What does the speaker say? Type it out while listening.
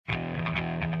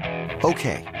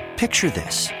Okay, picture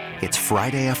this. It's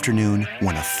Friday afternoon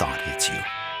when a thought hits you.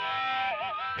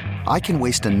 I can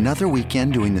waste another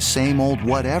weekend doing the same old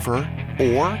whatever,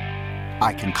 or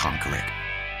I can conquer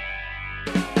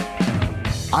it.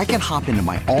 I can hop into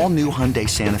my all-new Hyundai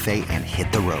Santa Fe and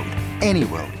hit the road. Any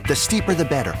road. The steeper, the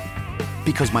better.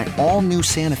 Because my all-new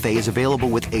Santa Fe is available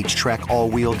with H-Track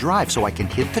all-wheel drive, so I can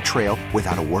hit the trail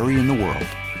without a worry in the world.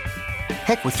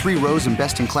 Heck, with 3 rows and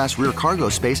best-in-class rear cargo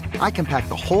space, I can pack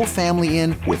the whole family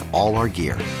in with all our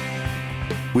gear.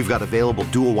 We've got available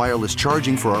dual wireless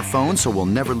charging for our phones, so we'll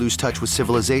never lose touch with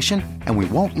civilization, and we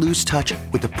won't lose touch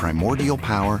with the primordial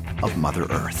power of Mother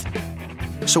Earth.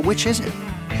 So which is it?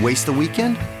 Waste the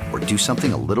weekend or do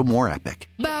something a little more epic?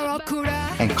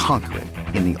 And conquer it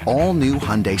in the all-new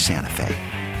Hyundai Santa Fe.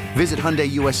 Visit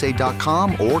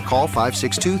HyundaiUSA.com or call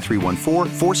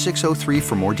 562-314-4603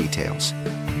 for more details.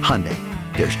 Hyundai,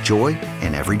 there's joy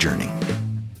in every journey.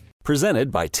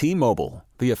 Presented by T-Mobile,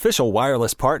 the official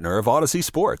wireless partner of Odyssey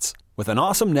Sports. With an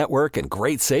awesome network and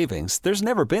great savings, there's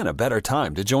never been a better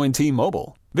time to join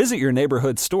T-Mobile. Visit your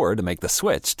neighborhood store to make the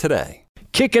switch today.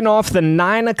 Kicking off the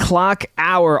 9 o'clock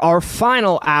hour, our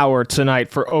final hour tonight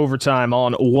for Overtime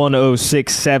on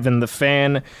 106.7 The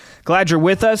Fan. Glad you're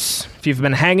with us. If you've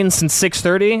been hanging since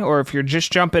 6:30 or if you're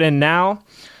just jumping in now,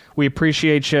 we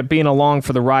appreciate you being along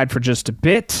for the ride for just a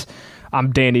bit.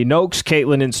 I'm Danny Noakes,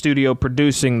 Caitlin in studio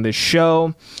producing the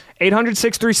show.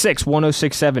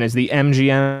 800-636-1067 is the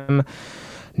MGM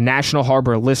National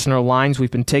Harbor listener lines.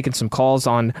 We've been taking some calls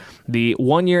on the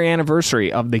 1-year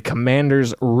anniversary of the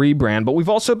Commanders rebrand, but we've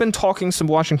also been talking some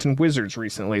Washington Wizards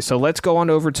recently. So let's go on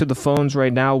over to the phones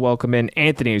right now. Welcome in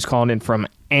Anthony, who's calling in from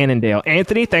Annandale.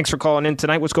 Anthony, thanks for calling in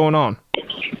tonight. What's going on?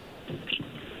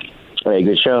 Hey,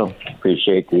 good show.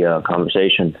 Appreciate the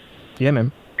conversation. Yeah,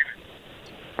 man.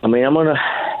 I mean,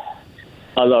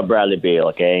 I love Bradley Beal,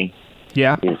 okay?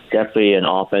 Yeah. He's definitely an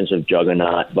offensive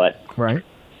juggernaut, but right.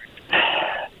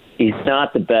 He's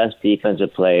not the best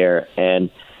defensive player.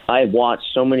 And I've watched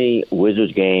so many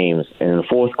Wizards games, and in the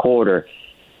fourth quarter,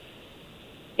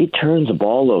 he turns the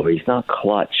ball over. He's not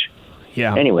clutch.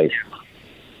 Yeah. Anyways,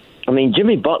 I mean,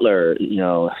 Jimmy Butler,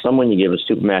 someone you give a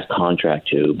supermax contract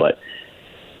to, but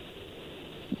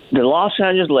the Los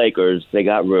Angeles Lakers, they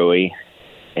got Rui,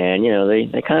 and,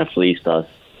 they kind of fleeced us.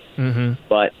 Mm-hmm.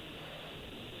 But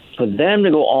for them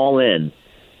to go all in,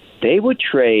 they would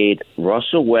trade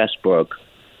Russell Westbrook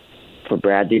for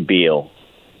Bradley Beal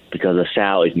because the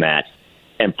salaries match,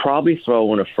 and probably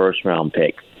throw in a first-round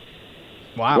pick.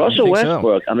 Wow. Russell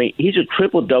Westbrook, so? I mean, he's a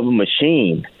triple-double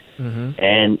machine. Mm-hmm.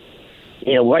 And,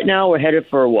 right now we're headed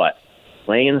for what?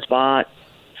 Playing spot?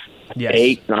 Yes.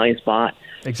 8, 9 spot?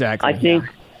 Exactly. I think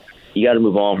you got to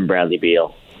move on from Bradley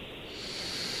Beal.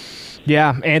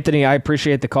 Yeah, Anthony, I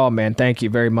appreciate the call, man. Thank you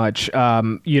very much.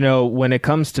 When it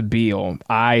comes to Beal,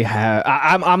 I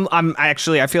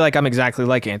feel like I'm exactly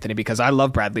like Anthony because I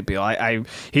love Bradley Beal.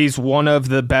 He's one of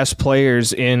the best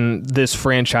players in this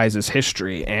franchise's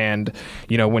history, and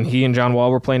when he and John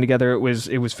Wall were playing together, it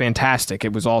was fantastic.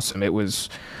 It was awesome. Those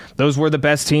were the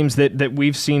best teams that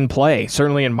we've seen play,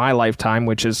 certainly in my lifetime,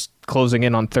 which is closing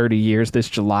in on 30 years this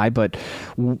July. But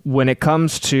when it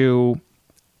comes to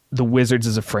the Wizards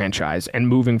as a franchise and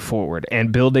moving forward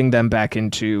and building them back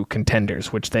into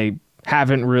contenders, which they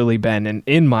haven't really been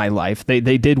in my life. They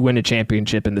did win a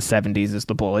championship in the 70s as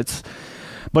the Bullets,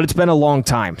 but it's been a long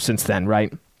time since then,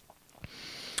 right?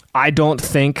 I don't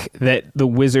think that the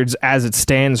Wizards, as it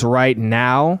stands right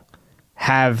now,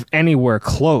 have anywhere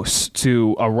close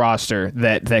to a roster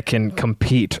that can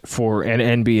compete for an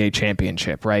NBA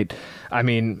championship, right? I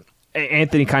mean,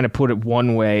 Anthony kind of put it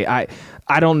one way. I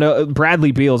don't know.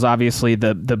 Bradley Beal's obviously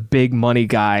the big money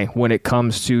guy when it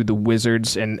comes to the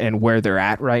Wizards and where they're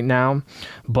at right now.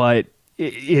 But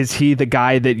is he the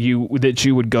guy that you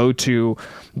would go to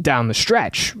down the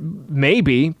stretch?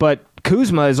 Maybe, but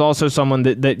Kuzma is also someone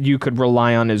that you could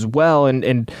rely on as well.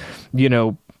 And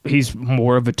he's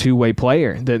more of a two-way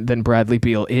player than Bradley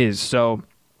Beal is. So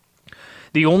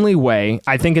the only way,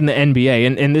 I think, in the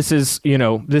NBA, and this is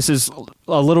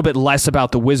a little bit less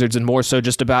about the Wizards and more so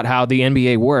just about how the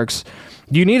NBA works,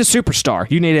 you need a superstar.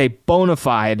 You need a bona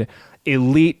fide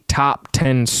elite top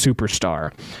 10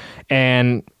 superstar.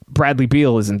 And Bradley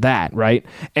Beal isn't that, right?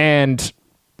 And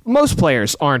most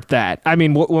players aren't that. I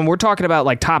mean, when we're talking about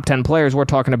like top 10 players, we're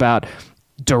talking about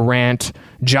Durant,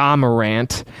 Ja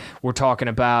Morant. We're talking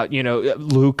about,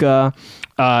 Luka,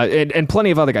 and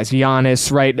plenty of other guys.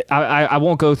 Giannis, right? I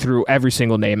won't go through every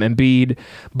single name. Embiid,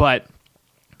 but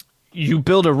you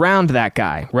build around that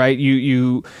guy, right?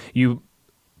 You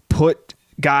put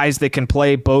guys that can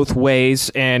play both ways,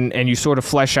 and you sort of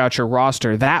flesh out your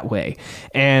roster that way.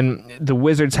 And the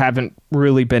Wizards haven't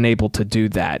really been able to do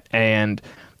that. And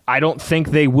I don't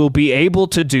think they will be able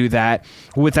to do that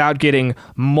without getting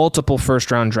multiple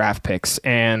first-round draft picks.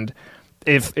 And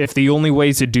if the only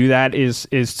way to do that is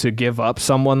to give up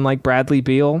someone like Bradley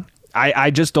Beal,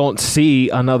 I just don't see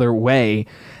another way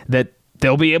that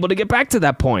they'll be able to get back to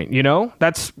that point. You know,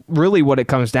 that's really what it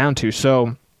comes down to.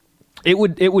 So it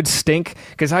would stink,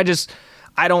 because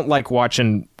I don't like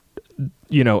watching,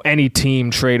 you know, any team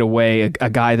trade away a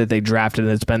guy that they drafted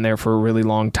that's been there for a really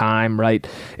long time, right?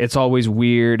 It's always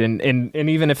weird, and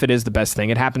even if it is the best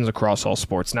thing, it happens across all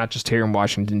sports, not just here in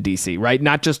Washington, D.C., right?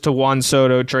 Not just to Juan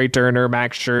Soto, Trey Turner,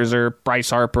 Max Scherzer,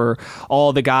 Bryce Harper,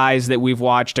 all the guys that we've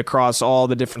watched across all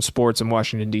the different sports in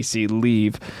Washington, D.C.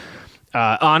 leave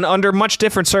under much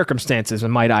different circumstances,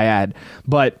 and might I add.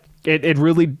 But it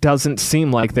really doesn't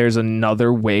seem like there's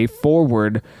another way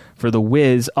forward for the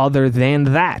Wiz other than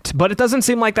that. But it doesn't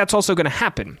seem like that's also going to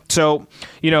happen. So,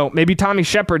 you know, maybe Tommy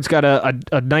Shepard's got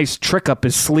a nice trick up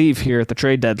his sleeve here at the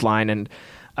trade deadline, and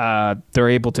they're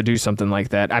able to do something like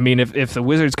that. I mean, if the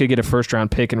Wizards could get a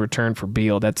first-round pick in return for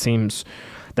Beal, that seems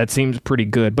pretty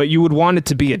good. But you would want it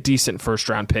to be a decent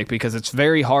first-round pick, because it's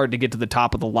very hard to get to the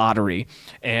top of the lottery.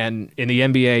 And in the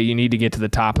NBA, you need to get to the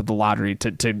top of the lottery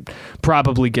to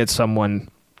probably get someone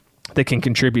that can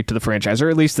contribute to the franchise, or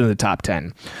at least in the top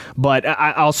 10. But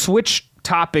I'll switch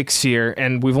topics here,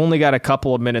 and we've only got a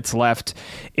couple of minutes left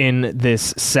in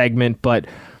this segment. But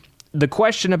the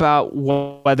question about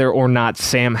whether or not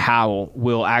Sam Howell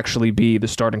will actually be the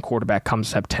starting quarterback come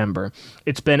September,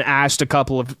 it's been asked a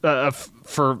couple of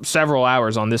for several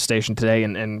hours on this station today,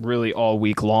 and really all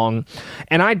week long.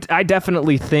 And I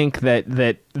definitely think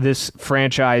that this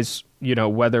franchise, you know,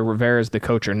 whether Rivera is the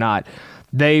coach or not,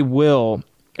 they will.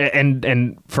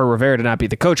 And for Rivera to not be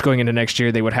the coach going into next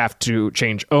year, they would have to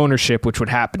change ownership, which would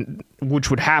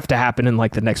have to happen in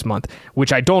like the next month,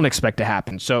 which I don't expect to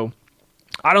happen. So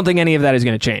I don't think any of that is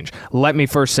going to change. Let me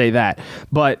first say that.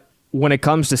 But when it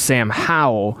comes to Sam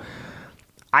Howell,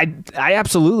 I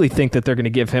absolutely think that they're going to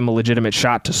give him a legitimate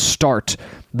shot to start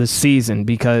the season,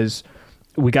 because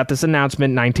we got this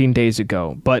announcement 19 days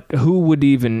ago. But who would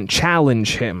even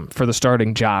challenge him for the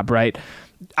starting job, right?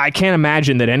 I can't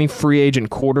imagine that any free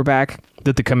agent quarterback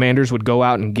that the Commanders would go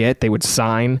out and get, they would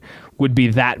sign, would be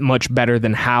that much better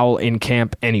than Howell in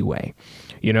camp anyway,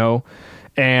 you know?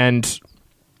 And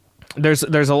there's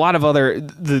a lot of other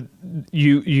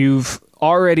you've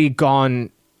already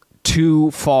gone too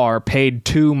far, paid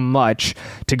too much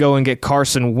to go and get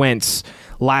Carson Wentz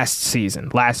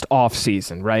last off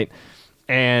season, right?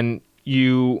 And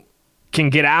you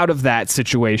can get out of that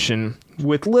situation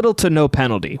with little to no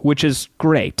penalty, which is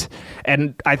great.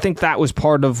 And I think that was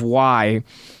part of why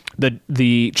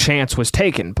the chance was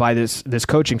taken by this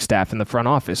coaching staff in the front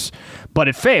office. But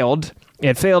it failed.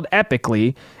 It failed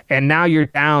epically, and now you're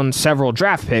down several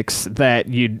draft picks that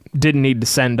you didn't need to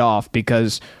send off,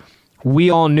 because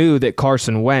we all knew that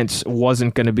Carson Wentz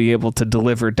wasn't going to be able to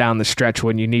deliver down the stretch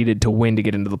when you needed to win to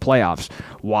get into the playoffs.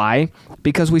 Why?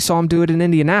 Because we saw him do it in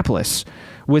Indianapolis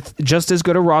with just as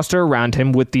good a roster around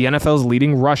him, with the NFL's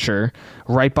leading rusher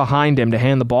right behind him to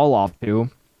hand the ball off to.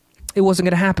 It wasn't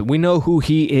going to happen. We know who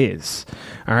he is.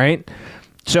 All right?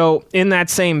 So in that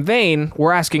same vein,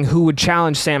 we're asking who would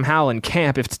challenge Sam Howell in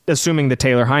camp, assuming that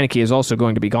Taylor Heineke is also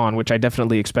going to be gone, which I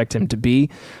definitely expect him to be,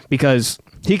 because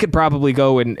he could probably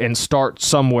go and start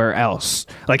somewhere else.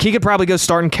 Like, he could probably go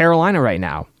start in Carolina right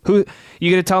now. Who you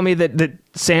going to tell me that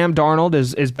Sam Darnold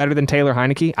is better than Taylor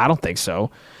Heineke? I don't think so.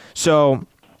 So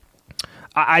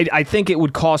I think it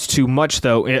would cost too much,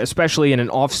 though, especially in an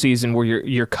offseason where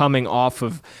you're coming off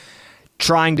of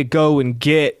trying to go and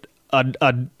get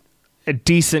a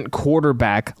decent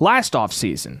quarterback last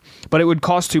offseason. But it would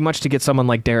cost too much to get someone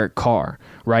like Derek Carr,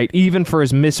 right? Even for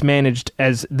as mismanaged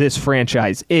as this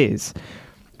franchise is,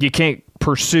 you can't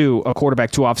pursue a quarterback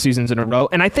 2 off seasons in a row.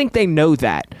 And I think they know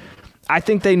that. I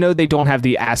think they know they don't have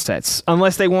the assets,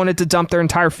 unless they wanted to dump their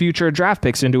entire future draft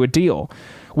picks into a deal,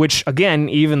 which, again,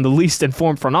 even the least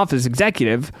informed front office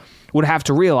executive would have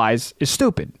to realize is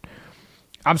stupid.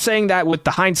 I'm saying that with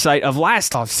the hindsight of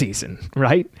last offseason,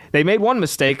 right? They made one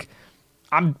mistake.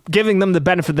 I'm giving them the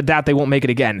benefit of the doubt they won't make it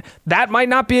again. That might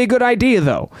not be a good idea,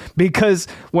 though, because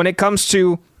when it comes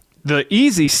to the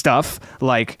easy stuff,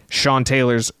 like Sean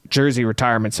Taylor's jersey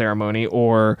retirement ceremony,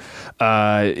 or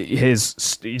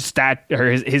his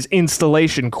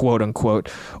installation, quote unquote,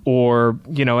 or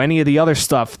any of the other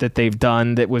stuff that they've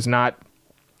done that was not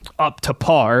up to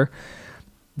par,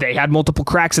 they had multiple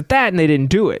cracks at that and they didn't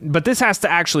do it. But this has to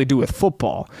actually do with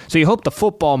football. So you hope the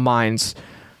football minds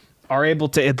are able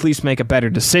to at least make a better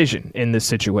decision in this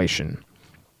situation.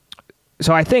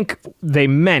 So I think they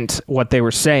meant what they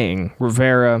were saying,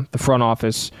 Rivera, the front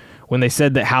office, when they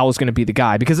said that Howell's going to be the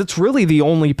guy, because it's really the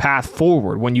only path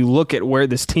forward when you look at where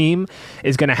this team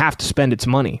is going to have to spend its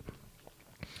money.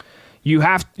 You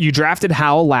drafted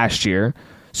Howell last year,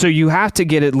 so you have to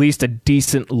get at least a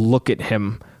decent look at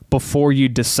him before you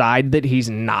decide that he's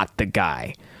not the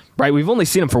guy, right? We've only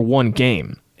seen him for one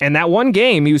game, and that one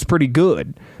game he was pretty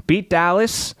good. Beat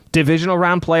Dallas, divisional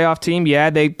round playoff team. Yeah,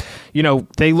 they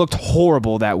looked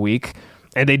horrible that week,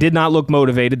 and they did not look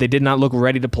motivated. They did not look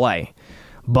ready to play.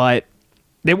 But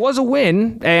it was a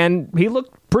win, and he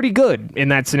looked pretty good in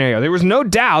that scenario. There was no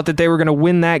doubt that they were going to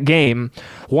win that game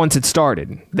once it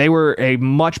started. They were a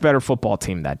much better football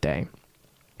team that day.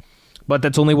 But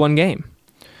that's only one game.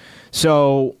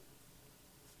 So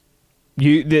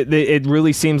it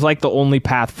really seems like the only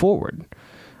path forward.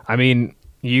 I mean,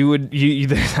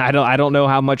 I don't know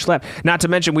how much left. Not to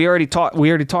mention, we already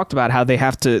talked about how they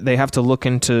have to look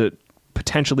into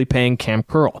potentially paying Cam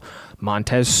Curl,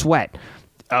 Montez Sweat.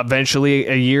 Eventually,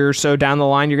 a year or so down the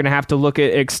line, you're going to have to look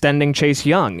at extending Chase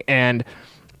Young, and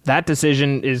that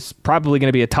decision is probably going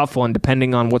to be a tough one,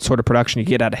 depending on what sort of production you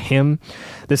get out of him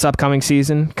this upcoming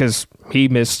season, because he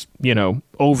missed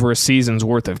over a season's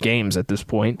worth of games at this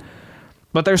point.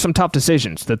 But there's some tough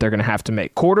decisions that they're going to have to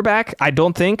make. Quarterback, I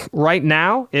don't think right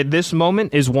now, at this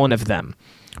moment, is one of them,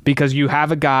 because you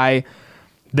have a guy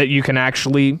that you can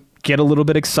actually get a little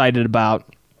bit excited about,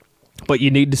 but you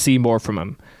need to see more from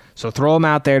him. So throw him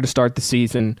out there to start the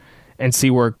season and see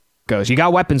where it goes. You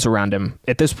got weapons around him.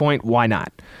 At this point, why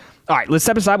not? All right, let's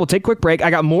step aside. We'll take a quick break.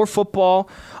 I got more football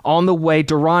on the way.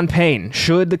 Daron Payne,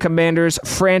 should the Commanders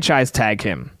franchise tag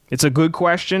him? It's a good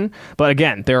question, but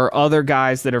again, there are other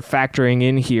guys that are factoring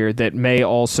in here that may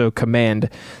also command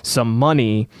some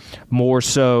money, more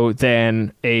so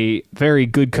than a very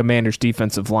good Commanders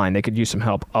defensive line. They could use some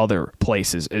help other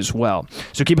places as well.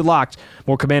 So keep it locked.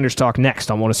 More Commanders talk next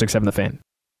on 106.7 The Fan.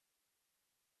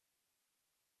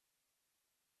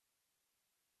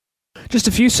 Just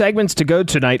a few segments to go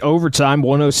tonight. Overtime,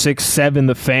 106.7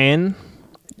 The Fan.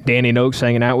 Danny and Oaks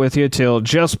hanging out with you till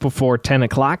just before 10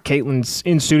 o'clock. Caitlin's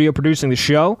in studio producing the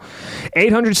show.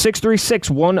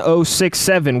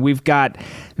 800-636-1067. We've got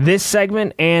this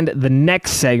segment and the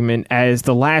next segment as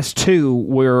the last two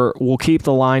where we'll keep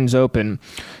the lines open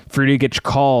for you to get your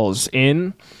calls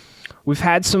in. We've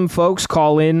had some folks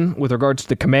call in with regards to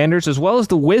the Commanders as well as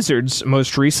the Wizards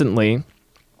most recently.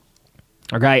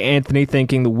 Our guy Anthony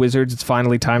thinking the Wizards, it's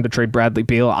finally time to trade Bradley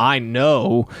Beal. I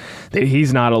know that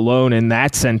he's not alone in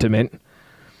that sentiment.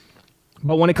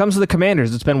 But when it comes to the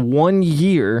Commanders, it's been 1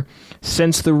 year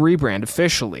since the rebrand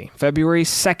officially. February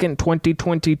 2nd,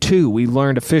 2022, we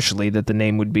learned officially that the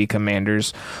name would be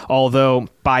Commanders. Although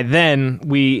by then,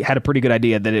 we had a pretty good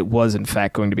idea that it was in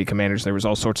fact going to be Commanders. There was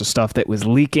all sorts of stuff that was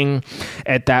leaking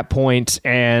at that point,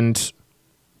 and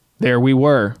there we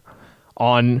were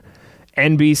on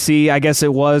NBC, I guess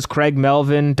it was. Craig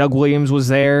Melvin, Doug Williams was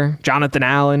there, Jonathan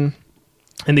Allen,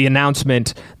 and the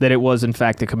announcement that it was, in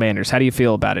fact, the Commanders. How do you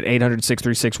feel about it?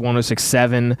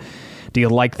 800-636-1067. Do you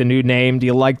like the new name? Do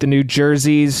you like the new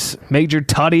jerseys? Major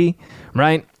Tutty,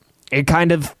 right? It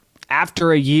kind of,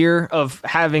 after a year of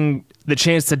having the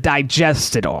chance to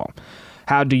digest it all,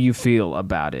 how do you feel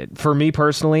about it? For me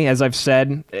personally, as I've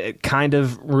said, it kind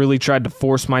of really tried to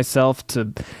force myself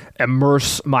to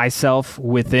immerse myself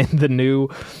within the new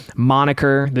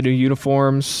moniker, the new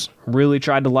uniforms, really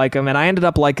tried to like them, and I ended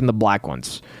up liking the black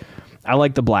ones. I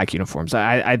like the black uniforms.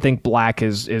 I think black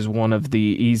is one of the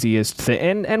easiest,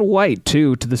 and white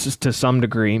too, to some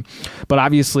degree. But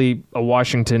obviously, a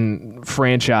Washington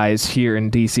franchise here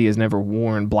in DC has never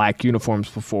worn black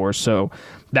uniforms before, so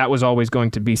that was always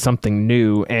going to be something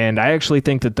new. And I actually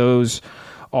think that those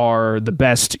are the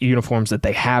best uniforms that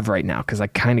they have right now, because I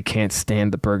kind of can't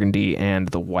stand the burgundy and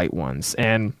the white ones.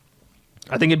 And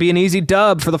I think it'd be an easy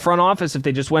dub for the front office if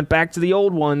they just went back to the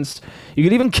old ones. You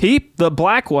could even keep the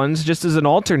black ones just as an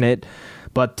alternate,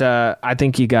 but I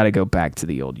think you got to go back to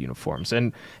the old uniforms.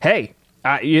 And hey,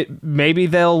 maybe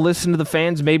they'll listen to the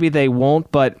fans, maybe they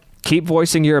won't, but keep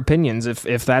voicing your opinions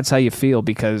if that's how you feel,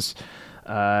 because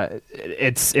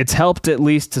it's helped at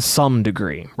least to some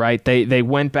degree, right? They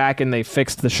went back and they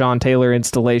fixed the Sean Taylor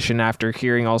installation after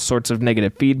hearing all sorts of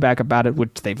negative feedback about it,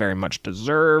 which they very much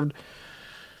deserved.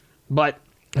 But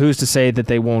who's to say that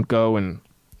they won't go and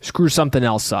screw something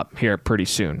else up here pretty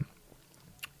soon?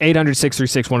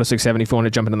 800-636-1067 if you want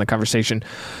to jump into the conversation.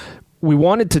 we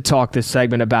wanted to talk this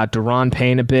segment about Daron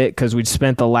Payne a bit because we'd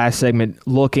spent the last segment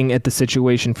looking at the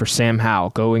situation for Sam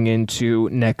Howell going into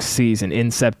next season.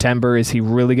 In September, is he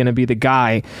really going to be the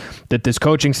guy that this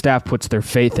coaching staff puts their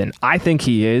faith in? I think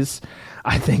he is.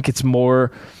 I think it's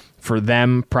more for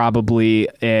them probably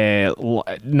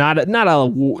not a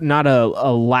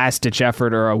last-ditch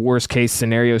effort or a worst-case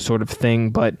scenario sort of thing,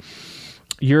 but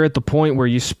you're at the point where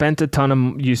you spent a ton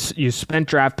of you spent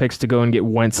draft picks to go and get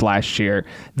Wentz last year.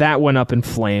 That went up in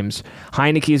flames.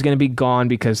 Heineke is going to be gone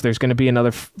because there's going to be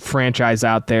another franchise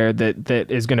out there that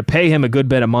is going to pay him a good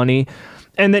bit of money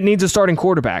and that needs a starting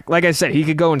quarterback. Like I said, he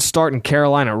could go and start in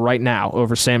Carolina right now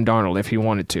over Sam Darnold if he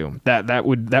wanted to. That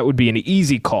would be an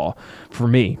easy call for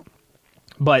me.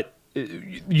 But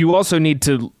you also need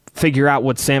to figure out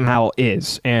what Sam Howell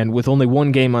is, and with only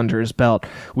one game under his belt,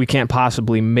 we can't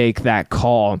possibly make that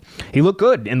call. He looked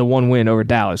good in the one win over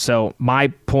Dallas, so my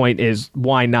point is,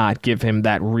 why not give him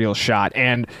that real shot?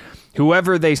 And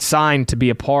whoever they sign to be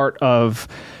a part of,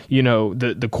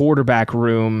 the quarterback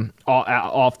room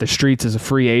off the streets as a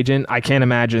free agent, I can't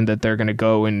imagine that they're going to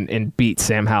go and beat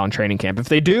Sam Howell in training camp. If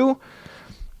they do,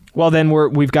 well, then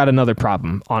we've got another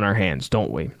problem on our hands, don't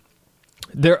we?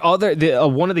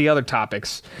 One of the other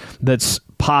topics that's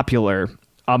popular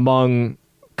among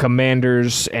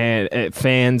Commanders and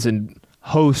fans and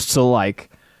hosts alike,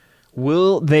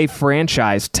 will they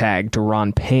franchise tag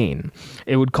Daron Payne?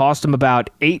 It would cost them about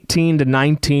 $18 to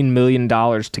 $19 million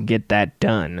to get that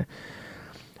done.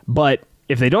 But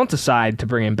if they don't decide to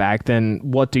bring him back, then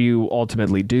what do you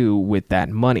ultimately do with that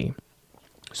money?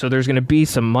 So there's going to be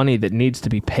some money that needs to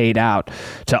be paid out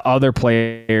to other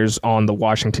players on the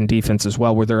Washington defense as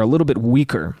well, where they're a little bit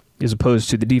weaker as opposed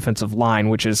to the defensive line,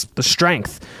 which is the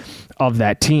strength of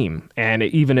that team. And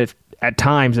even if at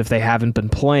times, if they haven't been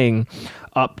playing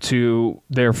up to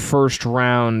their first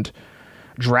round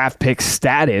draft pick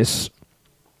status,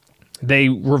 they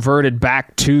reverted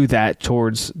back to that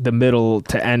towards the middle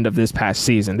to end of this past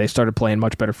season. They started playing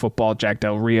much better football. Jack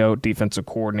Del Rio, defensive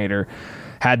coordinator,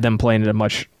 had them playing at a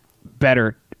much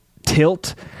better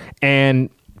tilt, and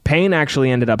Payne actually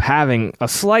ended up having a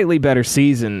slightly better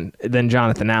season than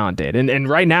Jonathan Allen did. And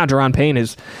right now, Daron Payne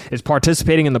is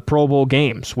participating in the Pro Bowl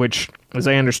games, which, as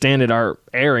I understand it, are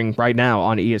airing right now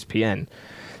on ESPN.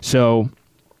 So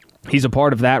he's a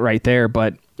part of that right there,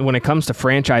 but when it comes to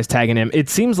franchise tagging him, it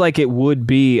seems like it would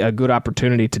be a good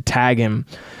opportunity to tag him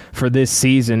for this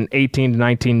season, $18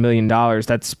 to $19 million.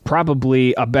 That's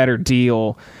probably a better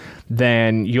deal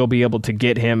than you'll be able to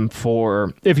get him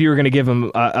for, if you were going to give him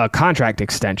a contract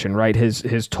extension, right?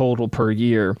 His total per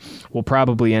year will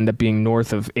probably end up being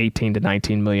north of $18 to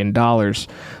 $19 million.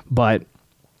 But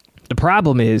the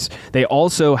problem is they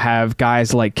also have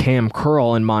guys like Cam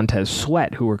Curl and Montez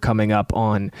Sweat who are coming up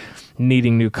on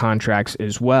needing new contracts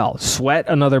as well. Sweat,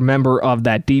 another member of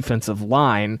that defensive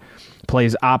line,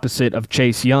 plays opposite of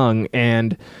Chase Young,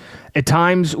 and at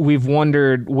times we've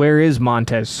wondered, where is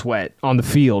Montez Sweat on the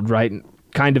field, right?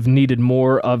 Kind of needed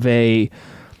more of a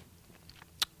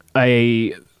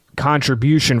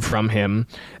contribution from him.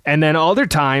 And then other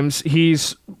times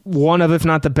he's one of, if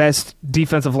not the best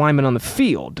defensive lineman on the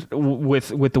field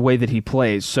with the way that he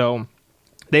plays. So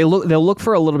they'll look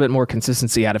for a little bit more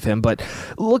consistency out of him. But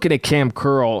looking at Cam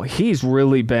Curl, he's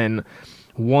really been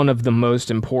one of the most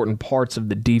important parts of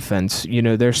the defense.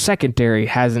 Their secondary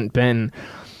hasn't been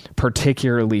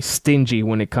particularly stingy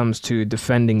when it comes to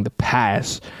defending the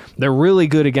pass. They're really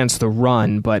good against the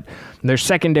run, but their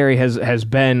secondary has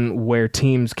been where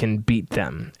teams can beat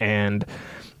them. And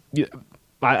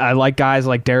I like guys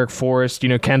like Derek Forrest,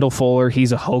 Kendall Fuller,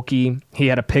 he's a Hokie. He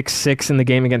had a pick 6 in the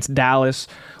game against Dallas,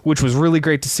 which was really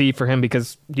great to see for him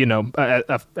because,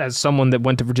 as someone that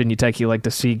went to Virginia Tech, you like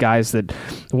to see guys that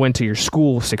went to your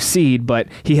school succeed, but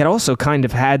he had also kind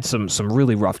of had some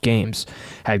really rough games,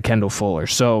 had Kendall Fuller.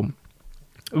 So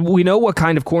we know what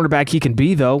kind of cornerback he can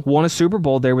be, though. Won a Super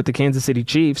Bowl there with the Kansas City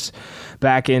Chiefs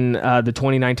back in the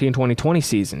 2019-2020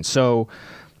 season. So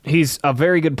he's a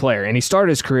very good player, and he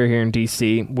started his career here in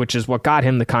D.C., which is what got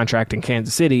him the contract in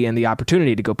Kansas City and the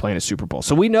opportunity to go play in a Super Bowl.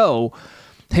 So we know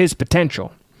his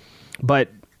potential. But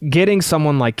getting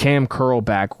someone like Cam Curl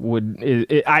back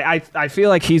I feel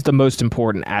like he's the most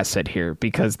important asset here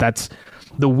because that's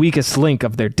the weakest link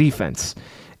of their defense.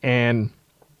 And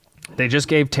they just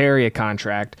gave Terry a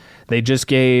contract. They just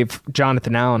gave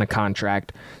Jonathan Allen a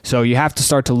contract. So you have to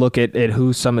start to look at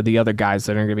who some of the other guys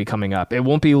that are going to be coming up. It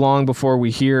won't be long before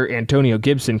we hear Antonio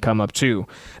Gibson come up too.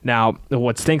 Now,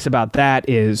 what stinks about that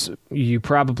is you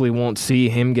probably won't see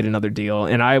him get another deal.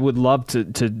 And I would love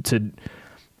to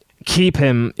keep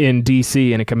him in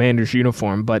DC in a Commander's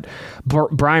uniform, but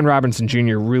Brian Robinson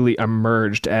Jr. really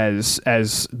emerged as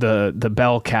the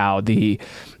bell cow, the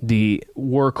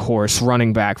workhorse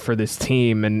running back for this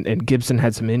team, and Gibson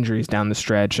had some injuries down the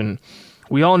stretch, and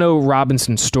we all know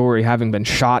Robinson's story, having been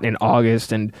shot in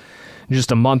August and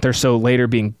just a month or so later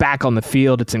being back on the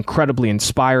field. It's incredibly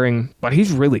inspiring, but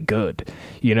he's really good,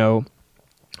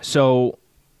 So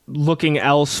looking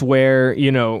elsewhere,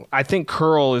 I think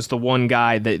Curl is the one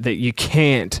guy that you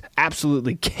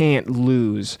absolutely can't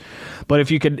lose. But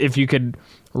if you could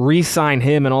re-sign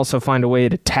him and also find a way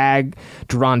to tag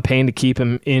Deron Payne to keep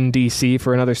him in DC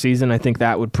for another season, I think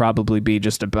that would probably be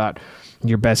just about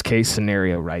your best case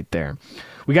scenario right there.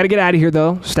 We got to get out of here,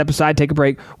 though. Step aside, take a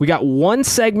break. We got one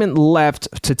segment left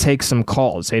to take some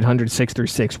calls,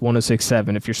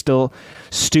 800-636-1067. If you're still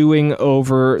stewing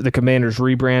over the Commanders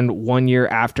rebrand 1 year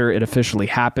after it officially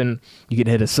happened, you can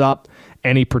hit us up.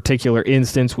 Any particular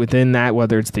instance within that,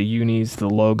 whether it's the unis, the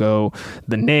logo,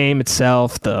 the name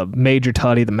itself, the Major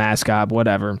Tutty, the mascot,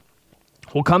 whatever.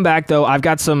 We'll come back, though. I've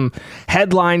got some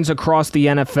headlines across the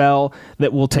NFL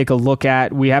that we'll take a look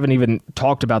at. We haven't even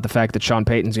talked about the fact that Sean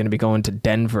Payton's going to be going to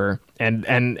Denver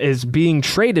and is being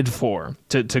traded for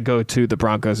to go to the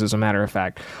Broncos, as a matter of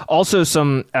fact. Also,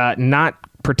 some not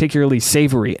particularly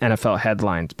savory NFL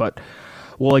headlines, but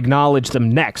we'll acknowledge them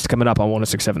next, coming up on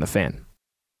 106.7 The Fan.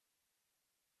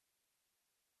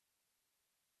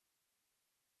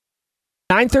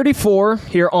 .934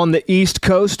 here on the East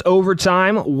Coast,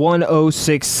 overtime,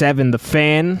 106.7 The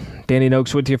Fan. Danny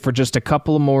Noakes with you for just a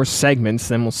couple of more segments,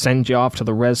 then we'll send you off to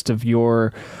the rest of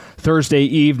your Thursday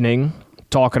evening,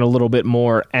 talking a little bit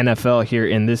more NFL here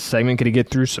in this segment. Going to get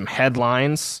through some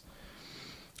headlines,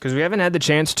 because we haven't had the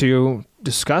chance to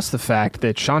discuss the fact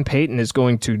that Sean Payton is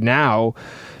going to now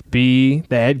be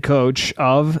the head coach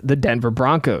of the Denver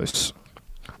Broncos.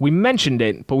 We mentioned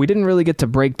it, but we didn't really get to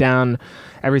break down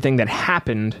everything that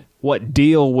happened, what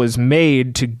deal was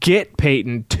made to get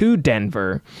Payton to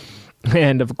Denver.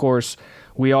 And, of course,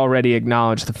 we already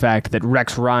acknowledged the fact that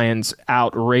Rex Ryan's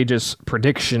outrageous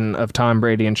prediction of Tom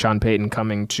Brady and Sean Payton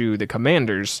coming to the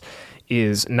Commanders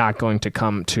is not going to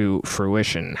come to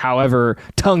fruition. However,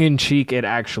 tongue-in-cheek it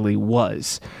actually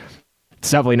was. It's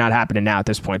definitely not happening now at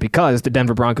this point, because the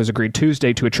Denver Broncos agreed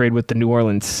Tuesday to a trade with the New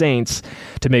Orleans Saints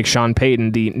to make Sean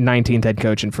Payton the 19th head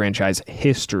coach in franchise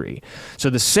history.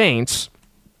 So the Saints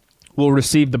will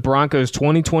receive the Broncos'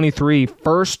 2023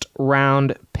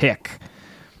 first-round pick.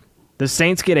 The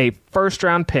Saints get a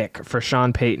first-round pick for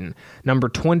Sean Payton, number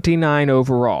 29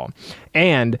 overall,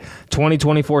 and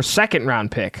 2024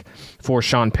 second-round pick for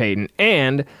Sean Payton,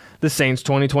 and the Saints'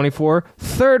 2024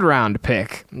 third-round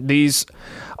pick. These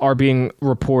are being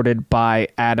reported by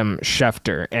Adam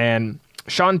Schefter. And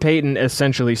Sean Payton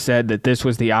essentially said that this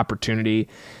was the opportunity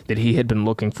that he had been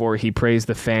looking for. He praised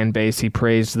the fan base. He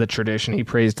praised the tradition. He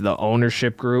praised the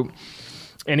ownership group.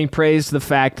 And he praised the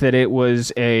fact that it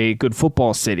was a good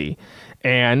football city.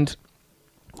 And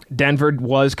Denver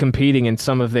was competing in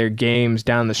some of their games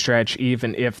down the stretch,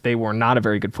 even if they were not a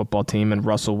very good football team. And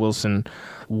Russell Wilson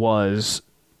was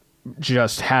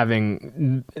just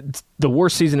having the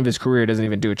worst season of his career. Doesn't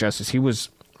even do it justice. He was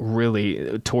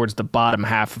really towards the bottom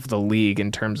half of the league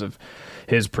in terms of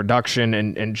his production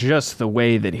and just the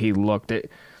way that he looked.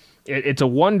 It's a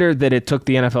wonder that it took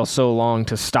the NFL so long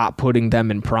to stop putting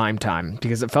them in prime time,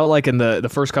 because it felt like in the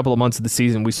first couple of months of the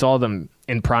season, we saw them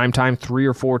in prime time 3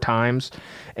 or 4 times,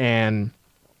 and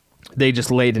they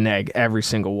just laid an egg every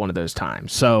single one of those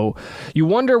times. So you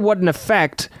wonder what an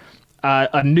effect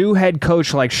a new head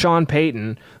coach like Sean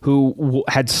Payton, who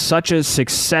had such a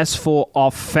successful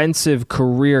offensive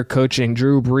career coaching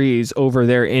Drew Brees over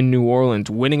there in New Orleans,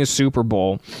 winning a Super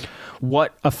Bowl,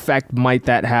 what effect might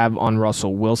that have on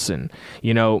Russell Wilson?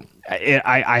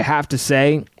 I have to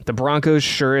say, the Broncos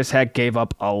sure as heck gave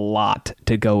up a lot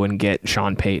to go and get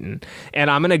Sean Payton. And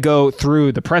I'm going to go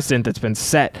through the precedent that's been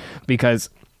set,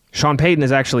 because Sean Payton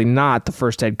is actually not the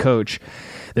first head coach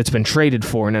that's been traded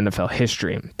for in NFL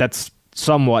history. That's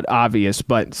somewhat obvious,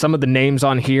 but some of the names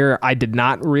on here I did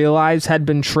not realize had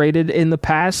been traded in the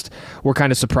past were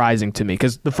kind of surprising to me,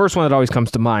 because the first one that always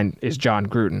comes to mind is John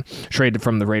Gruden, traded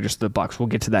from the Raiders to the Bucs. We'll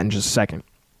get to that in just a second.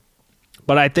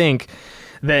 But I think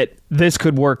that this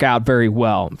could work out very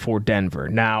well for Denver.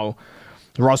 Now,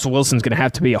 Russell Wilson's going to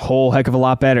have to be a whole heck of a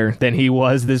lot better than he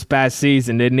was this past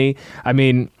season, didn't he? I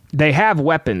mean, they have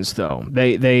weapons, though.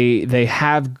 They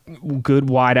have good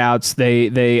wideouts.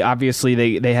 They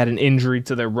obviously they had an injury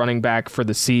to their running back for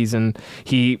the season.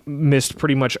 He missed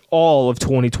pretty much all of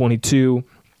 2022,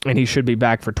 and he should be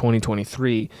back for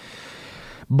 2023.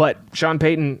 But Sean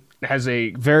Payton has a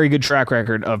very good track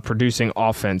record of producing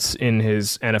offense in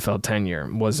his NFL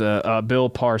tenure, was a Bill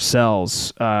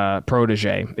Parcells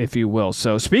protege, if you will.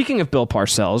 So speaking of Bill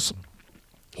Parcells,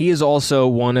 he is also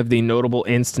one of the notable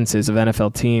instances of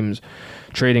NFL teams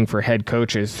trading for head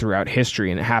coaches throughout history,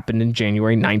 and it happened in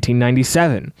January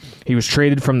 1997. He was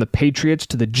traded from the Patriots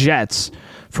to the Jets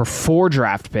for 4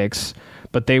 draft picks,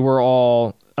 but they were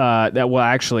all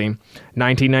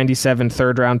 1997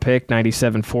 third-round pick,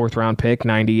 97 fourth-round pick,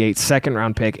 98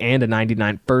 second-round pick, and a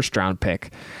 99 first-round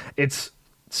pick. It's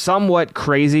somewhat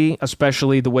crazy,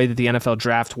 especially the way that the NFL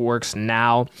draft works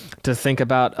now, to think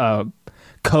about a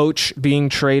coach being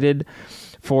traded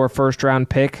for a first-round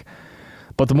pick.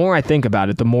 But the more I think about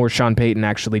it, the more Sean Payton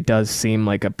actually does seem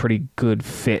like a pretty good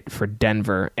fit for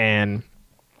Denver. And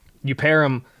you pair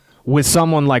him with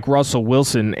someone like Russell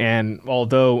Wilson, and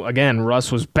although, again,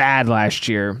 Russ was bad last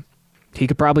year, he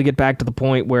could probably get back to the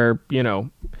point where, a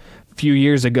few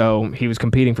years ago, he was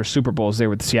competing for Super Bowls there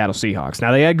with the Seattle Seahawks.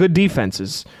 Now, they had good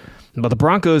defenses, but the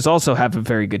Broncos also have a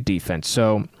very good defense,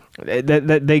 so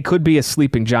they could be a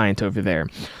sleeping giant over there.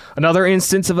 Another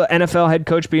instance of an NFL head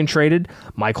coach being traded,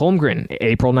 Mike Holmgren,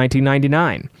 April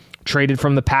 1999, traded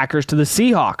from the Packers to the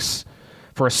Seahawks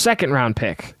for a second-round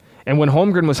pick. And when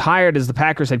Holmgren was hired as the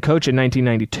Packers head coach in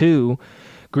 1992,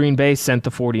 Green Bay sent the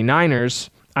 49ers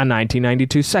a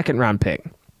 1992 second-round pick.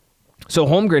 So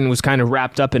Holmgren was kind of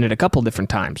wrapped up in it a couple different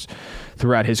times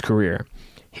throughout his career.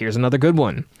 Here's another good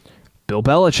one. Bill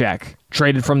Belichick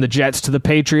traded from the Jets to the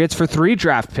Patriots for 3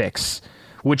 draft picks,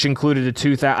 which included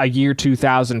a year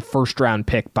 2000 first-round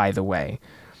pick, by the way.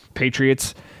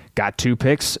 Patriots got 2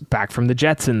 picks back from the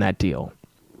Jets in that deal.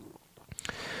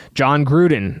 John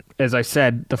Gruden, as I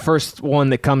said, the first one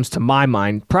that comes to my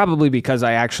mind, probably because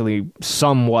I actually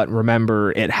somewhat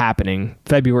remember it happening,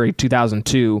 February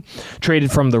 2002,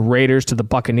 traded from the Raiders to the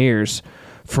Buccaneers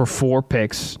for 4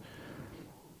 picks,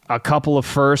 a couple of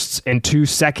firsts, and 2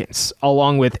 seconds,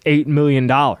 along with $8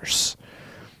 million.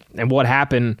 And what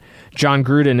happened, John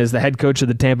Gruden, as the head coach of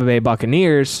the Tampa Bay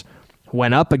Buccaneers,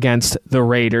 went up against the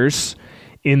Raiders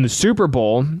in the Super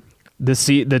Bowl, the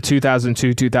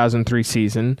 2002-2003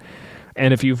 season.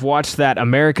 And if you've watched that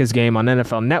America's Game on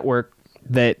NFL Network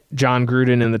that John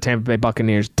Gruden and the Tampa Bay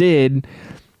Buccaneers did,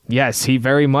 yes, he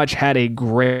very much had a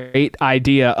great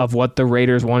idea of what the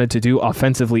Raiders wanted to do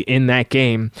offensively in that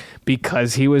game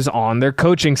because he was on their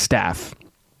coaching staff.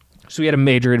 So he had a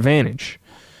major advantage.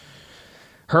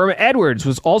 Herm Edwards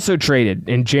was also traded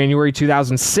in January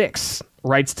 2006.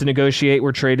 Rights to negotiate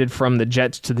were traded from the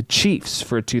Jets to the Chiefs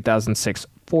for a 2006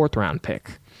 fourth-round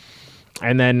pick.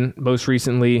 And then, most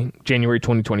recently, January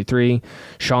 2023,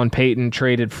 Sean Payton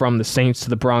traded from the Saints to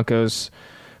the Broncos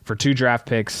for 2 draft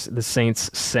picks. The Saints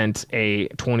sent a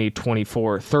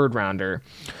 2024 third-rounder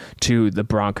to the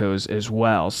Broncos as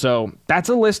well. So that's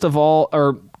a list of all,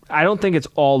 or I don't think it's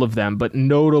all of them, but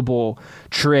notable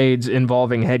trades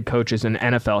involving head coaches in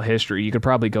NFL history. You could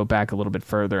probably go back a little bit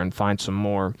further and find some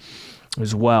more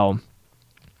as well.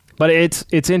 But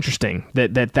it's interesting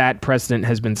that precedent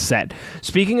has been set.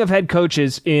 Speaking of head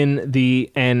coaches in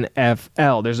the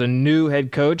NFL, there's a new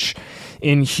head coach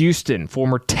in Houston.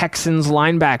 Former Texans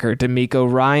linebacker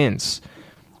DeMeco Ryans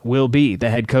will be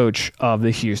the head coach of the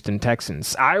Houston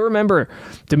Texans. I remember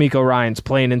DeMeco Ryans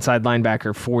playing inside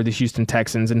linebacker for the Houston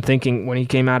Texans and thinking when he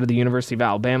came out of the University of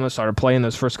Alabama, started playing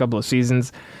those first couple of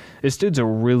seasons, this dude's a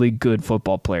really good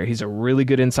football player. He's a really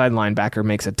good inside linebacker,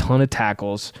 makes a ton of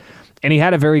tackles, and he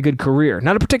had a very good career.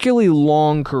 Not a particularly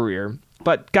long career,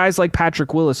 but guys like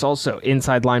Patrick Willis, also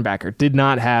inside linebacker, did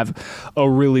not have a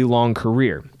really long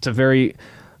career. It's a very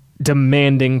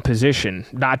demanding position,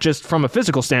 not just from a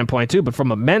physical standpoint too, but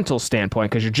from a mental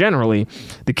standpoint, because you're generally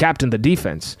the captain of the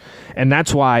defense. And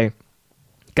that's why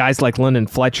guys like London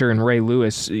Fletcher and Ray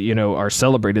Lewis, are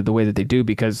celebrated the way that they do,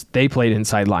 because they played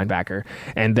inside linebacker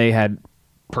and they had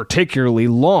particularly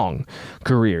long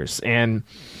careers. And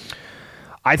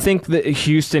I think that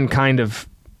Houston kind of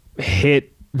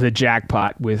hit the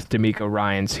jackpot with DeMeco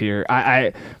Ryans here.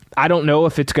 I don't know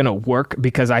if it's going to work,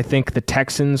 because I think the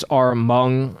Texans are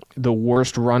among the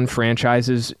worst run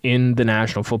franchises in the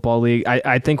National Football League.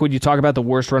 I think when you talk about the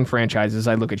worst run franchises,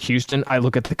 I look at Houston, I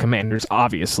look at the Commanders,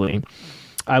 obviously.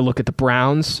 I look at the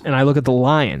Browns, and I look at the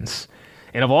Lions.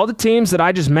 And of all the teams that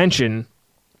I just mentioned,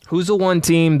 who's the one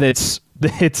team that's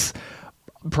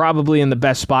probably in the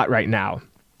best spot right now?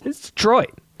 It's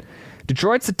Detroit.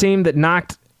 Detroit's the team that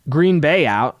knocked Green Bay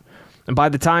out, and by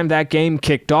the time that game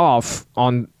kicked off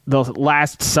on the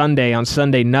last Sunday, on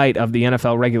Sunday night of the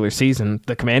NFL regular season,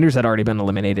 the Commanders had already been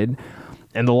eliminated,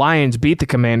 and the Lions beat the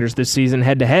Commanders this season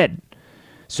head-to-head.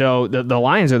 So the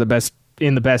Lions are the best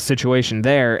in the best situation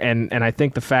there. And I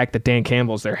think the fact that Dan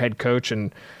Campbell's their head coach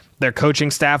and their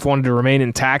coaching staff wanted to remain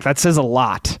intact, that says a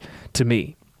lot to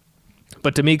me.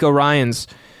 But DeMeco Ryans,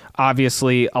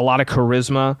 obviously a lot of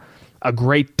charisma, a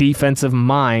great defensive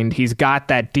mind. He's got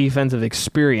that defensive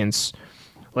experience.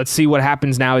 Let's see what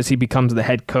happens now as he becomes the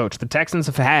head coach. The Texans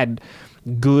have had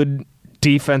good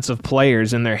defensive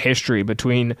players in their history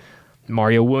between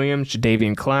Mario Williams,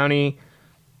 Jadeveon Clowney,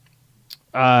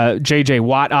 J.J.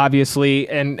 Watt, obviously,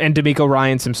 and DeMeco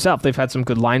Ryans himself. They've had some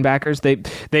good linebackers.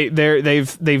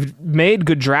 They've made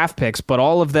good draft picks, but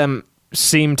all of them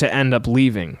seem to end up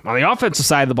leaving. On the offensive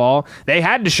side of the ball, they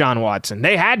had Deshaun Watson.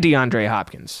 They had DeAndre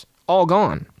Hopkins. All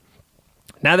gone.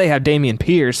 Now they have Dameon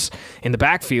Pierce in the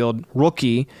backfield,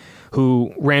 rookie,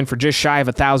 who ran for just shy of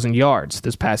 1,000 yards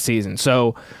this past season.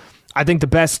 So I think the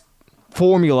best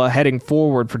formula heading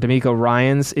forward for DeMeco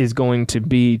Ryans is going to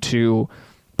be to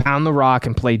pound the rock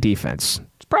and play defense.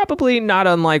 It's probably not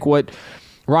unlike what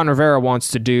Ron Rivera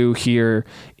wants to do here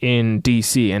in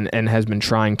D.C. and has been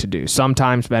trying to do,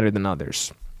 sometimes better than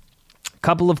others. A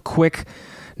couple of quick,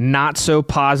 not so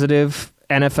positive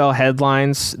NFL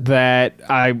headlines that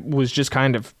I was just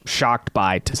kind of shocked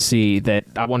by to see that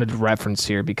I wanted to reference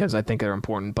here because I think they're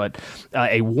important. But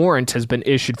a warrant has been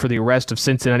issued for the arrest of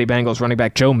Cincinnati Bengals running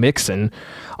back Joe Mixon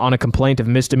on a complaint of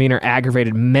misdemeanor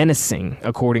aggravated menacing,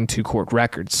 according to court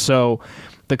records. So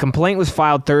the complaint was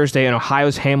filed Thursday in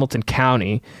Ohio's Hamilton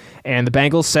County, and the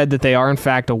Bengals said that they are in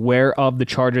fact aware of the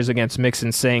charges against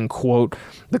Mixon, saying, quote,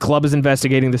 "The club is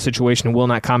investigating the situation and will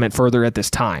not comment further at this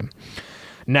time."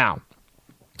 Now,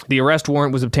 the arrest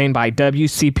warrant was obtained by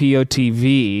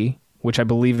WCPO-TV, which I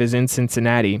believe is in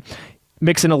Cincinnati.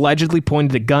 Mixon allegedly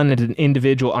pointed a gun at an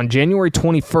individual on January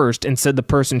 21st and said the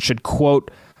person should,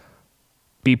 quote,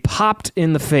 "be popped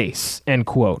in the face," end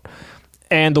quote.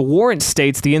 And the warrant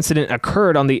states the incident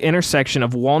occurred on the intersection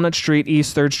of Walnut Street,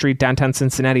 East 3rd Street, downtown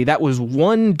Cincinnati. That was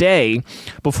one day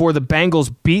before the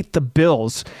Bengals beat the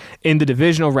Bills in the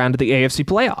divisional round of the AFC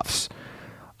playoffs.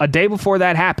 A day before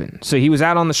that happened. So he was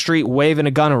out on the street waving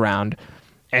a gun around,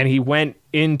 and he went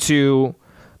into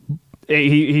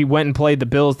he went and played the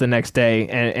Bills the next day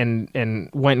and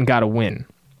went and got a win.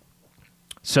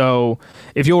 So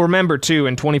if you'll remember, too,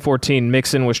 in 2014,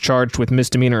 Mixon was charged with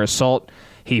misdemeanor assault.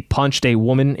 He punched a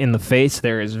woman in the face.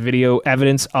 There is video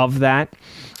evidence of that.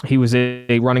 He was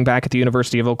a running back at the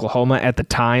University of Oklahoma at the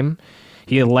time.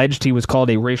 He alleged he was called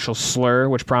a racial slur,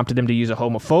 which prompted him to use a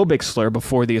homophobic slur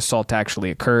before the assault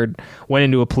actually occurred. Went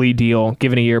into a plea deal,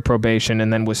 given a year probation,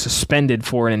 and then was suspended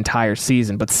for an entire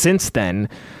season. But since then,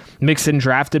 Mixon,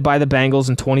 drafted by the Bengals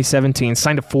in 2017,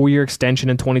 signed a 4-year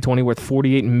extension in 2020 worth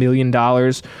 $48 million.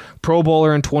 Pro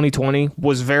Bowler in 2020,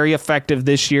 was very effective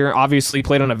this year. Obviously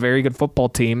played on a very good football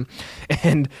team.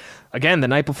 And again, the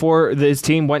night before his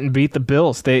team went and beat the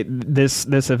Bills, this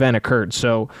event occurred.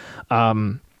 So,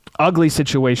 ugly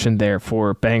situation there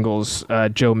for Bengals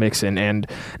Joe Mixon, and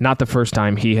not the first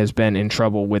time he has been in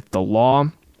trouble with the law.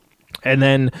 And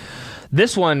then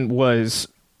this one was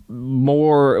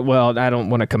more, well, I don't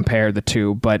want to compare the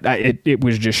two, but it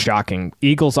was just shocking.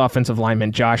 Eagles offensive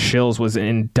lineman Josh Shills was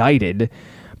indicted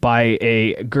by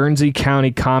a Guernsey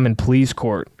County Common Pleas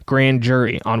Court grand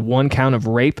jury on 1 count of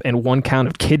rape and 1 count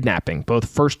of kidnapping, both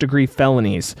first-degree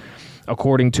felonies,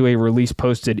 according to a release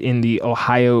posted in the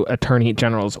Ohio Attorney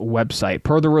General's website.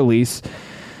 Per the release,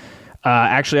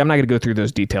 actually, I'm not going to go through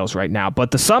those details right now,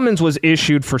 but the summons was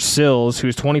issued for Sills,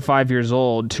 who's 25 years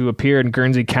old, to appear in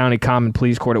Guernsey County Common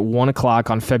Pleas Court at 1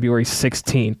 o'clock on February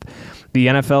 16th. The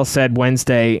NFL said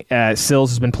Wednesday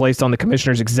Sills has been placed on the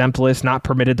commissioner's exempt list, not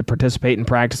permitted to participate in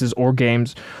practices or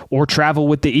games or travel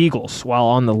with the Eagles while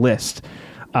on the list.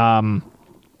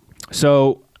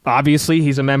 So obviously,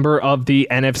 he's a member of the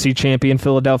NFC champion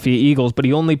Philadelphia Eagles, but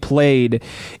he only played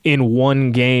in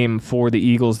 1 game for the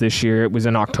Eagles this year. It was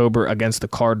in October against the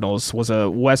Cardinals. Was a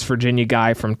West Virginia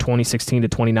guy from 2016 to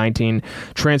 2019,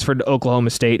 transferred to Oklahoma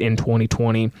State in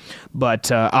 2020.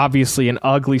 But obviously an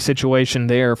ugly situation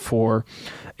there for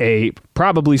a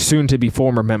probably soon-to-be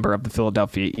former member of the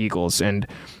Philadelphia Eagles. And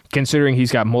considering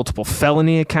he's got multiple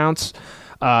felony accounts,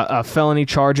 felony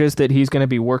charges that he's going to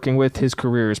be working with, his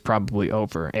career is probably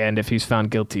over. And if he's found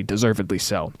guilty, deservedly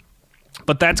so.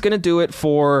 But that's going to do it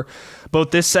for both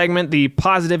this segment, the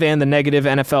positive and the negative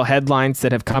NFL headlines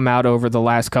that have come out over the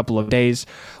last couple of days.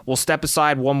 We'll step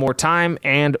aside one more time,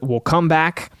 and we'll come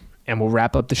back, and we'll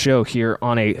wrap up the show here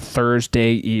on a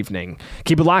Thursday evening.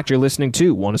 Keep it locked. You're listening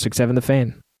to 106.7 The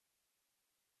Fan.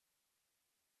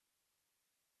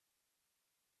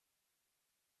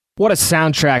 What a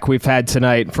soundtrack we've had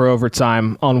tonight for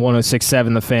Overtime on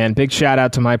 106.7 The Fan. Big shout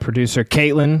out to my producer,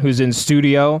 Caitlin, who's in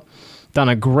studio. Done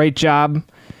a great job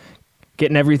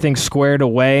getting everything squared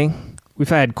away. We've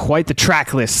had quite the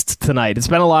track list tonight. It's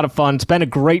been a lot of fun. It's been a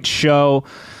great show.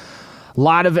 A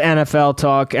lot of NFL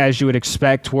talk, as you would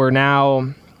expect. We're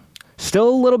now still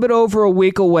a little bit over a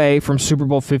week away from Super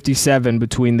Bowl 57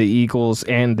 between the Eagles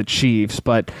and the Chiefs.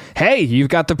 But, hey, you've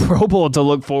got the Pro Bowl to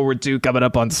look forward to coming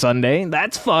up on Sunday.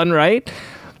 That's fun, right?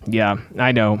 Yeah,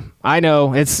 I know.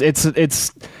 It's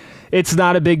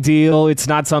not a big deal. It's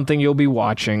not something you'll be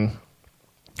watching.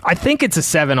 I think it's a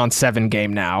 7-on-7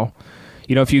 game now.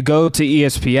 You know, if you go to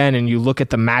ESPN and you look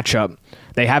at the matchup,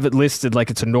 they have it listed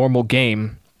like it's a normal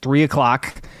game. 3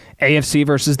 o'clock, AFC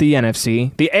versus the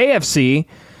NFC. The AFC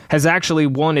has actually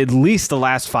won at least the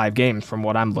last 5 games from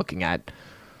what I'm looking at,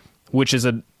 which is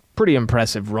a pretty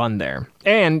impressive run there.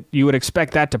 And you would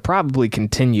expect that to probably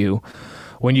continue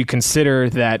when you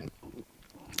consider that.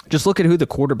 Just look at who the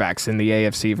quarterbacks in the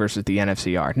AFC versus the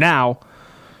NFC are. Now,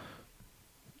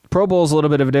 Pro Bowl is a little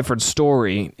bit of a different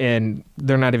story, and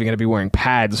they're not even going to be wearing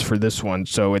pads for this one,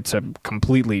 so it's a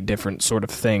completely different sort of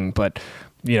thing. But,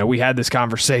 you know, we had this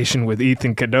conversation with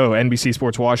Ethan Cadeau, NBC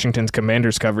Sports Washington's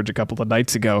Commanders coverage a couple of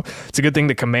nights ago. It's a good thing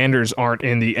the Commanders aren't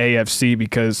in the AFC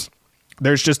because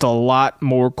there's just a lot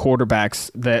more quarterbacks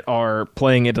that are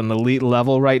playing at an elite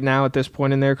level right now at this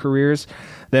point in their careers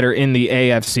that are in the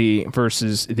AFC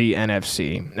versus the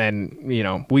NFC. And, you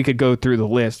know, we could go through the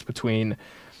list between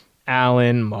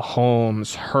Allen,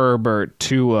 Mahomes, Herbert,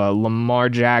 Tua, Lamar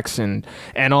Jackson,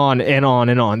 and on and on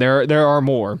and on. There are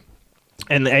more,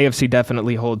 and the AFC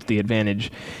definitely holds the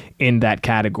advantage in that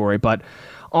category. But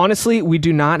honestly, we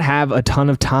do not have a ton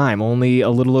of time, only a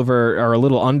little over or a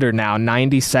little under now,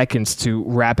 90 seconds to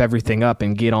wrap everything up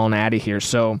and get on out of here.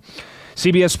 So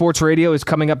CBS Sports Radio is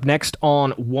coming up next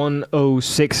on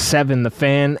 106.7 The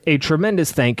Fan. A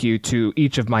tremendous thank you to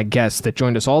each of my guests that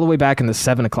joined us all the way back in the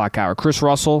 7 o'clock hour. Chris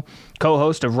Russell,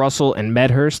 co-host of Russell and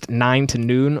Medhurst, 9 to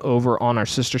noon over on our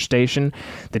sister station,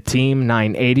 The Team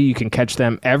 980. You can catch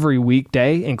them every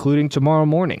weekday, including tomorrow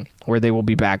morning, where they will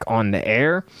be back on the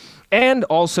air. And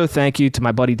also thank you to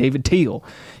my buddy David Teal.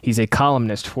 He's a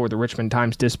columnist for the Richmond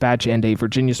Times-Dispatch and a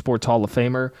Virginia Sports Hall of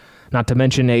Famer, not to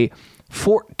mention a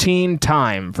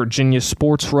 14-time Virginia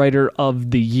Sports Writer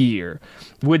of the Year.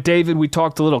 With David, we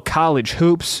talked a little college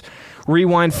hoops,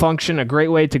 rewind function, a great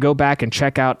way to go back and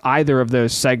check out either of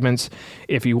those segments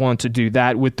if you want to do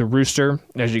that. With the Rooster,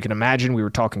 as you can imagine, we were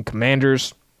talking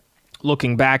Commanders,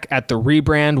 looking back at the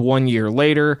rebrand 1 year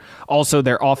later, also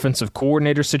their offensive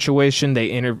coordinator situation.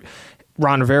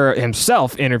 Ron Rivera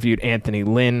himself interviewed Anthony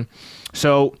Lynn.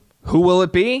 So who will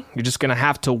it be? You're just going to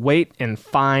have to wait and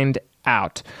find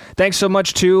out. Thanks so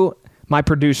much to my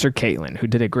producer, Caitlin, who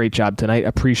did a great job tonight.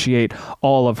 Appreciate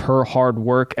all of her hard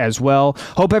work as well.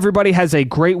 Hope everybody has a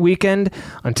great weekend.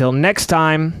 Until next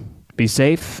time, be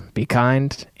safe, be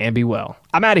kind, and be well.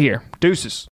 I'm out of here.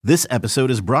 Deuces. This episode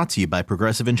is brought to you by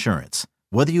Progressive Insurance.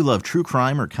 Whether you love true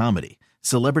crime or comedy,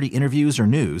 celebrity interviews or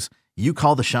news, you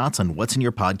call the shots on what's in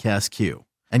your podcast queue.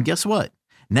 And guess what?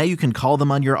 Now you can call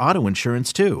them on your auto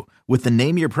insurance too with the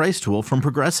Name Your Price tool from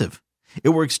Progressive. It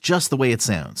works just the way it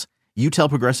sounds. You tell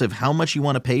Progressive how much you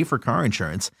want to pay for car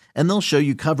insurance, and they'll show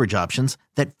you coverage options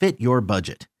that fit your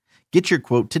budget. Get your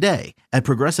quote today at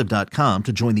Progressive.com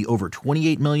to join the over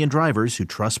 28 million drivers who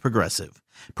trust Progressive.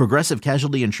 Progressive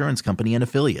Casualty Insurance Company and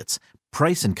Affiliates.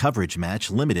 Price and coverage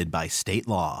match limited by state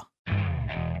law.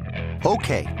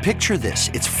 Okay, picture this.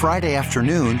 It's Friday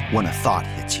afternoon when a thought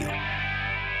hits you.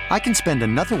 I can spend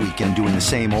another weekend doing the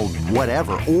same old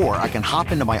whatever, or I can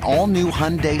hop into my all-new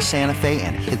Hyundai Santa Fe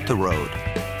and hit the road.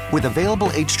 With available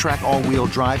H-Track all-wheel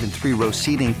drive and 3-row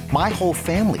seating, my whole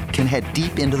family can head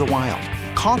deep into the wild.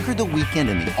 Conquer the weekend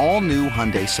in the all-new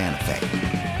Hyundai Santa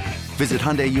Fe. Visit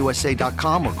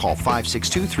HyundaiUSA.com or call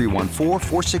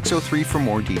 562-314-4603 for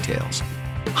more details.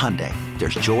 Hyundai,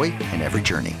 there's joy in every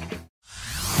journey.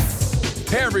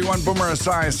 Hey everyone, Boomer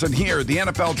Esiason here. The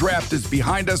NFL Draft is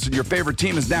behind us and your favorite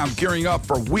team is now gearing up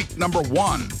for week number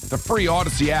 1. The free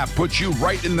Odyssey app puts you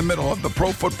right in the middle of the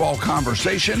pro football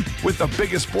conversation with the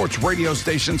biggest sports radio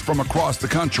stations from across the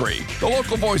country. The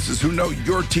local voices who know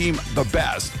your team the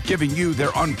best, giving you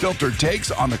their unfiltered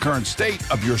takes on the current state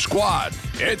of your squad.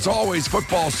 It's always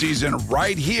football season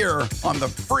right here on the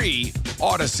free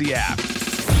Odyssey app.